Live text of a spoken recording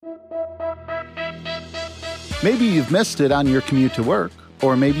Maybe you've missed it on your commute to work,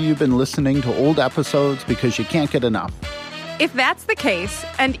 or maybe you've been listening to old episodes because you can't get enough. If that's the case,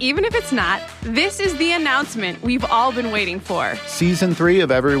 and even if it's not, this is the announcement we've all been waiting for. Season 3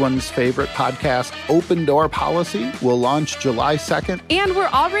 of everyone's favorite podcast, Open Door Policy, will launch July 2nd. And we're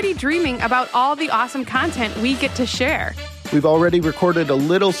already dreaming about all the awesome content we get to share. We've already recorded a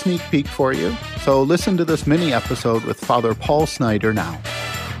little sneak peek for you, so listen to this mini episode with Father Paul Snyder now.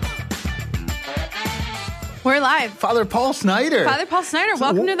 We're live. Father Paul Snyder. Father Paul Snyder,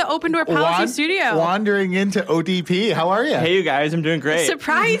 welcome to the Open Door Policy Studio. Wandering into ODP. How are you? Hey, you guys. I'm doing great.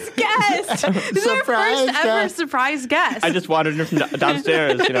 Surprise guest. This is our first ever surprise guest. I just wandered in from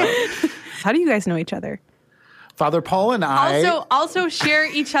downstairs, How do you guys know each other? Father Paul and I... Also share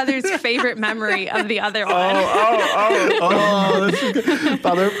each other's favorite memory of the other one. Oh, this is good.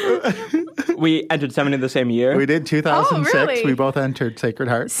 Father... We entered seminary the same year. We did, 2006. Oh, really? We both entered Sacred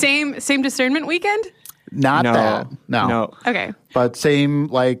Heart. Same discernment weekend? Not that. No. Okay. But same,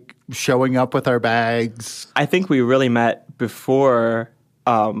 like, showing up with our bags. I think we really met before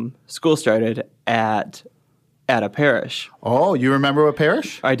school started at a parish. Oh, you remember what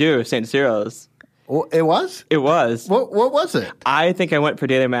parish? I do, St. Cyril's. Oh, it was? It was. What was it? I think I went for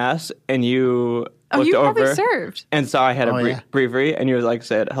daily mass, and you looked you over probably served. and saw I had a breviary, and you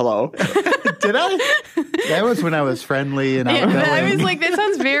said hello. Did I? That was when I was friendly and outgoing. I was like, that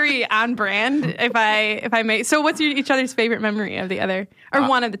sounds very on brand, if I may. So what's each other's favorite memory of the other? Or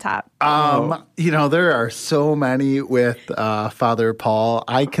one at the top? There are so many with Father Paul.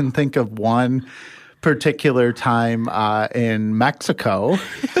 I can think of one particular time in Mexico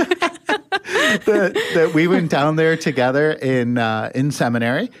that we went down there together in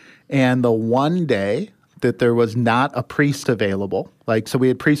seminary. And the one day that there was not a priest available. So we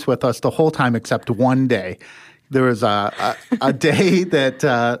had priests with us the whole time except one day. There was a day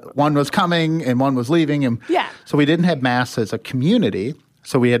that one was coming and one was leaving. And so we didn't have Mass as a community,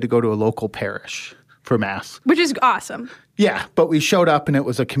 so we had to go to a local parish for Mass. Which is awesome. Yeah, but we showed up and it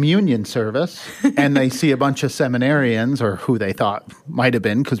was a communion service, and they see a bunch of seminarians, or who they thought might have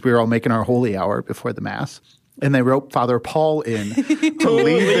been, because we were all making our holy hour before the Mass. And they wrote Father Paul in to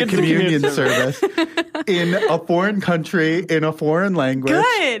lead the communion service in a foreign country, in a foreign language.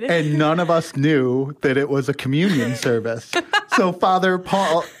 Good. And none of us knew that it was a communion service. So Father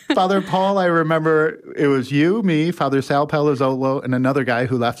Paul, I remember it was you, me, Father Sal Palazzolo, and another guy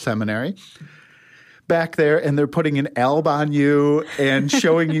who left seminary back there, and they're putting an alb on you and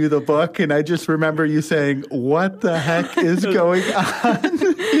showing you the book. And I just remember you saying, what the heck is going on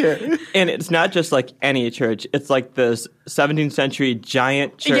here? And it's not just like any church. It's like this 17th century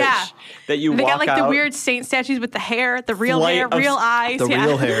giant church that you they walk out. They got like the weird saint statues with the hair, the real hair, real eyes. The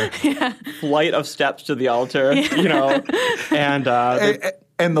real hair. Flight of steps to the altar,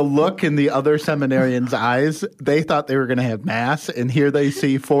 And the look in the other seminarians' eyes, they thought they were going to have Mass, and here they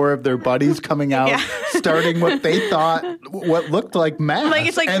see four of their buddies coming out, starting what they thought, what looked like Mass. Like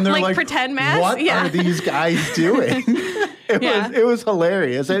it's and they're like pretend Mass? What are these guys doing? It was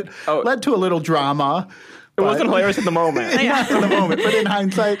hilarious. It led to a little drama. It wasn't hilarious in the moment. Not in the moment, but in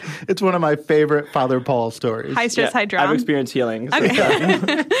hindsight, it's one of my favorite Father Paul stories. High stress, high drama. I've experienced healing. So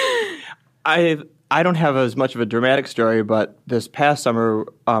Okay. I don't have as much of a dramatic story, but this past summer,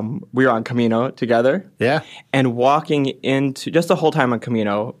 we were on Camino together. Yeah. And walking into, just the whole time on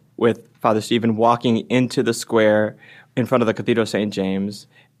Camino with Father Stephen, walking into the square in front of the Cathedral of St. James,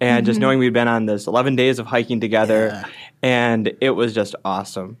 and just knowing we'd been on this 11 days of hiking together, and it was just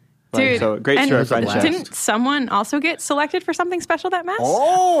awesome. Dude, so great story of friendship. Didn't someone also get selected for something special that Mass?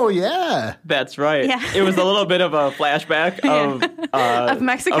 Oh, yeah. That's right. Yeah. It was a little bit of a flashback Of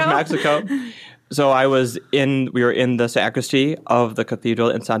Mexico? Of Mexico. So we were in the sacristy of the cathedral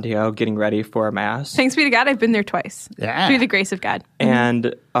in Santiago getting ready for a Mass. Thanks be to God, I've been there twice. Yeah. Through the grace of God.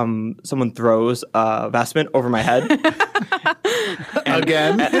 And someone throws a vestment over my head.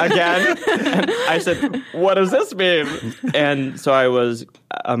 Again. And I said, what does this mean? And so I was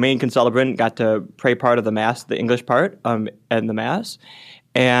a main concelebrant, got to pray part of the Mass, the English part, in the Mass.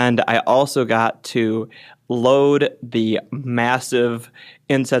 And I also got to load the massive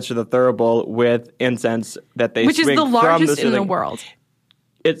incense to the thurible with incense that they Which is swing the from largest the in the ceiling. world.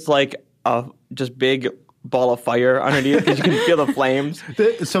 It's like a just big ball of fire underneath because you can feel the flames.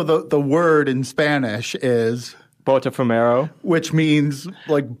 So the word in Spanish is... Bota Fumero. Which means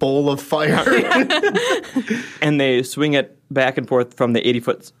like bowl of fire. And they swing it back and forth from the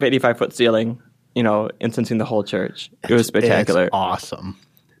 85-foot ceiling, incensing the whole church. It was spectacular.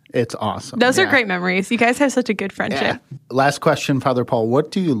 It's awesome. Those are great memories. You guys have such a good friendship. Yeah. Last question, Father Paul.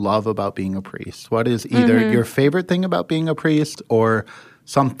 What do you love about being a priest? What is either your favorite thing about being a priest or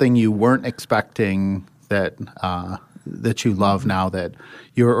something you weren't expecting that that you love now that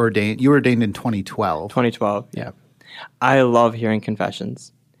you're ordained? You were ordained in 2012. 2012. Yeah. I love hearing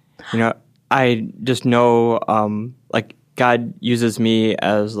confessions. You know, I just know like God uses me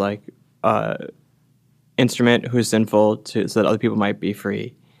as like instrument who's sinful so that other people might be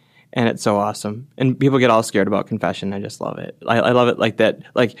free. And it's so awesome. And people get all scared about confession. I just love it. I love it like that.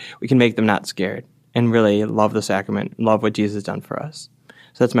 Like we can make them not scared and really love the sacrament, love what Jesus has done for us.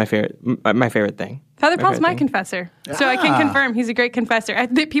 So that's my favorite thing. Father Paul's my confessor. So I can confirm he's a great confessor.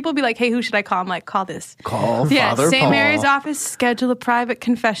 People be like, hey, who should I call? I'm like, call this. Call Father Paul. St. Mary's office, schedule a private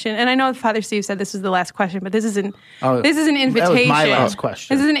confession. And I know Father Steve said this was the last question, but this is an invitation. That was my last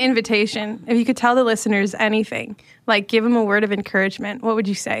question. This is an invitation. If you could tell the listeners anything, like give them a word of encouragement, what would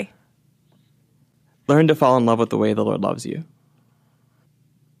you say? Learn to fall in love with the way the Lord loves you.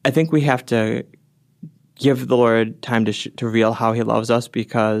 I think we have to give the Lord time to reveal how He loves us,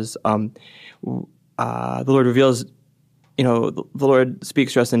 because the Lord reveals, the Lord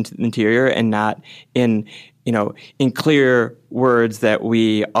speaks to us in the interior and not in clear words that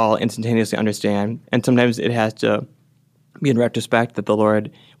we all instantaneously understand. And sometimes it has to be in retrospect that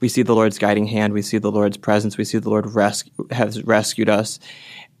we see the Lord's guiding hand, we see the Lord's presence, we see the Lord has rescued us,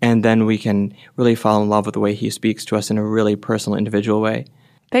 and then we can really fall in love with the way He speaks to us in a really personal, individual way.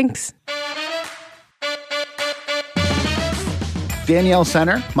 Thanks. Danielle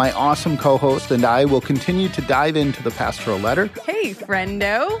Center, my awesome co-host, and I will continue to dive into the pastoral letter. Hey,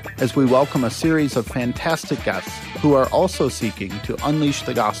 friendo. As we welcome a series of fantastic guests who are also seeking to unleash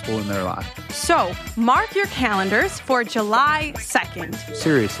the gospel in their lives. So, mark your calendars for July 2nd.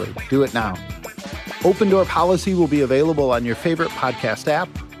 Seriously, do it now. Open Door Policy will be available on your favorite podcast app.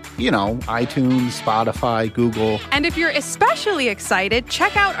 iTunes, Spotify, Google. And if you're especially excited,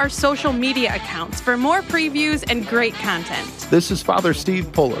 check out our social media accounts for more previews and great content. This is Father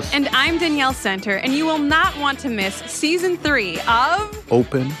Steve Poulos. And I'm Danielle Center, and you will not want to miss Season 3 of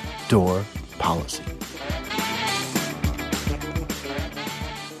Open Door Policy.